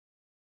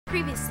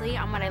previously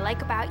on What I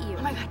Like About You.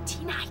 Oh my God,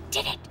 Tina, I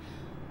did it!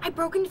 I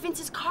broke into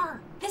Vince's car.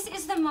 This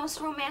is the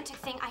most romantic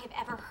thing I have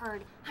ever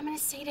heard. I'm gonna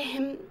say to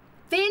him,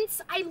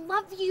 Vince, I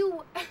love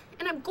you,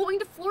 and I'm going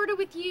to Florida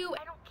with you.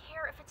 I don't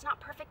care if it's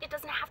not perfect. It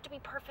doesn't have to be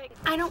perfect.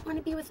 I don't want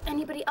to be with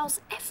anybody else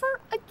ever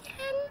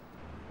again.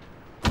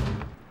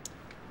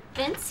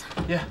 Vince?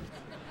 Yeah?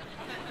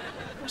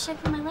 Where should I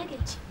put my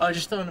luggage? Oh,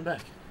 just throw it in the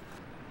back.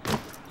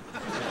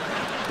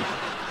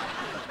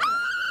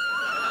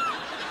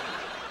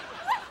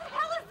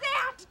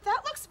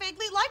 That looks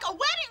vaguely like a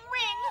wedding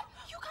ring.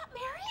 You got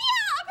married?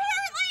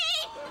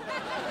 Yeah,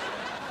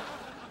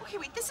 apparently. Okay,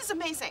 wait, this is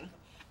amazing.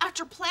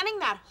 After planning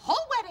that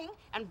whole wedding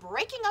and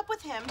breaking up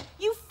with him,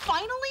 you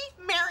finally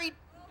married.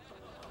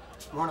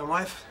 Morning,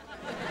 wife.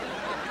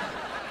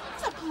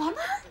 The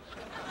plumber?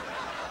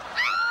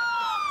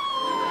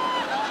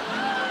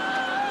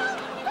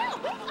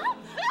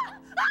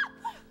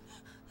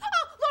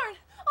 Oh, Lauren,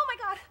 oh my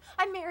God,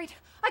 I'm married.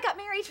 I got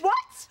married.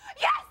 What?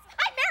 Yes,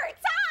 I married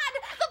Todd,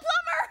 the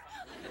plumber.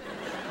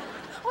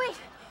 Wait,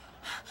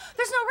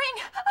 there's no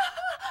ring.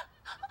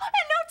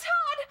 And no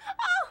Todd.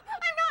 Oh,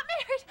 I'm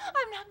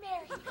not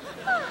married.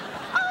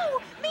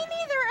 Oh, me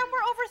neither, and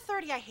we're over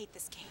 30. I hate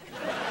this game.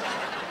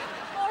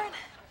 Lauren,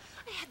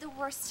 I had the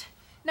worst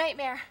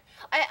nightmare.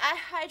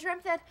 I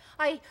dreamt that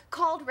I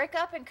called Rick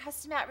up and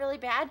cussed him out really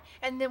bad,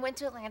 and then went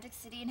to Atlantic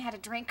City and had a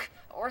drink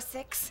or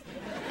 6.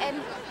 And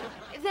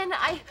then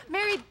I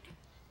married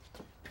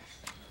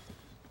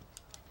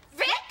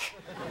Vic?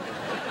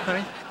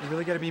 Honey, you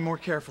really gotta be more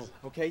careful,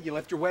 okay? You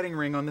left your wedding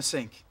ring on the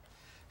sink.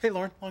 Hey,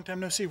 Lauren, long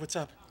time no see. What's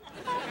up?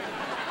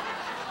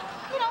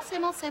 You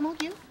know, same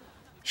old you.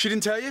 She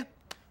didn't tell you?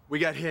 We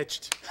got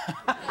hitched.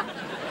 Vic?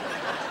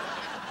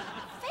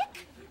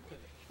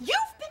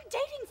 You've been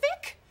dating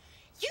Vic?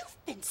 You've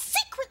been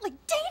secretly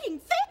dating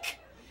Vic?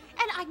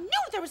 And I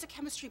knew there was a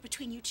chemistry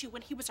between you two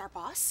when he was our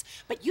boss,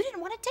 but you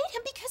didn't want to date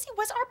him because he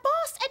was our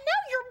boss, and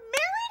now you're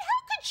married?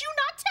 How could you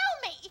not tell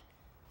me?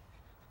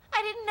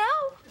 I didn't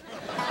know.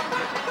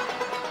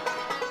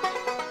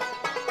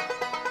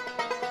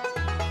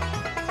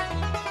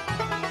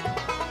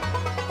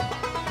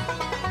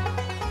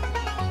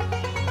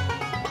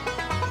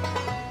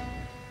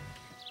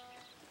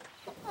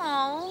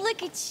 Oh,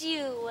 look at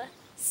you.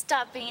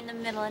 Stop being in the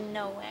middle of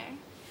nowhere.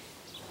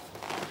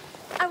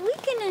 Are we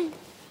gonna,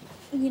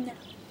 you know?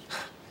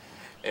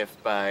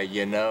 If by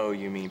you know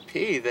you mean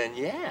P, then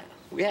yeah.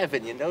 We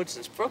haven't,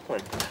 since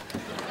Brooklyn.